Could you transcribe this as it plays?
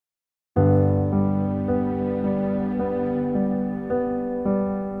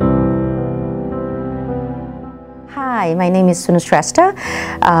Hi, my name is Shunu Shrestha,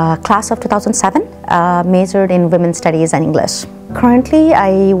 class of 2007, majored in Women's Studies and English. Currently,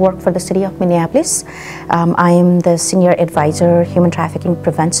 I work for the City of Minneapolis. I am the Senior Advisor, Human Trafficking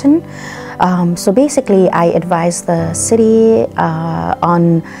Prevention. So basically, I advise the city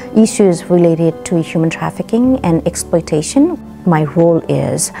on issues related to human trafficking and exploitation. My role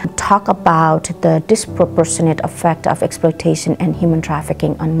is to talk about the disproportionate effect of exploitation and human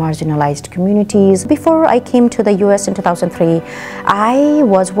trafficking on marginalized communities. Before I came to the US in 2003, I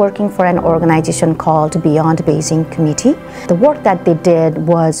was working for an organization called Beyond Beijing Committee. The work that they did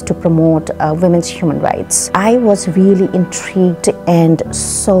was to promote women's human rights. I was really intrigued and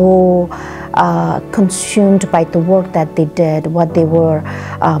so consumed by the work that they did, what they were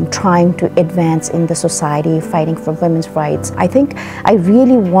trying to advance in the society, fighting for women's rights. I think I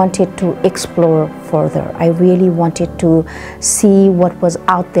really wanted to explore further. I really wanted to see what was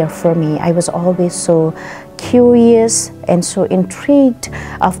out there for me. I was always so curious and so intrigued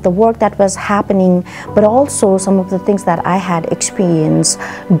of the work that was happening, but also some of the things that I had experienced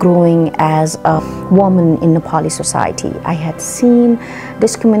growing as a woman in Nepali society. I had seen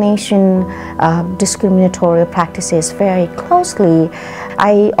discrimination, discriminatory practices very closely.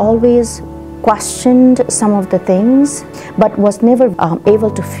 I always questioned some of the things, but was never able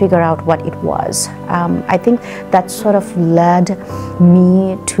to figure out what it was. I think that sort of led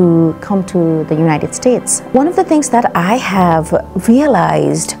me to come to the United States. One of the things that I have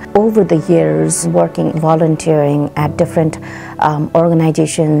realized over the years working, volunteering at different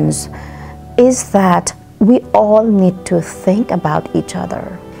organizations is that we all need to think about each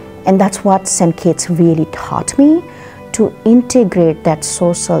other. And that's what St. Kitts really taught me, to integrate that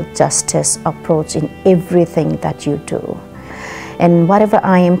social justice approach in everything that you do. And whatever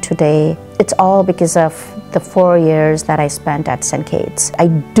I am today, it's all because of the 4 years that I spent at St. Kitts. I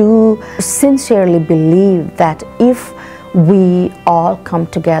do sincerely believe that if we all come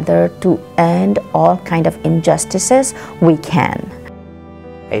together to end all kind of injustices, we can.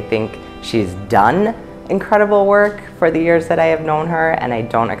 I think she's done incredible work for the years that I have known her, and I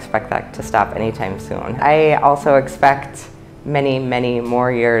don't expect that to stop anytime soon. I also expect many, many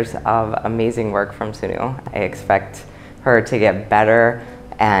more years of amazing work from Shunu. I expect her to get better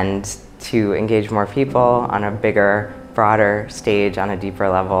and to engage more people on a bigger, broader stage, on a deeper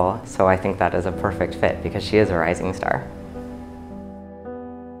level. So I think that is a perfect fit because she is a rising star.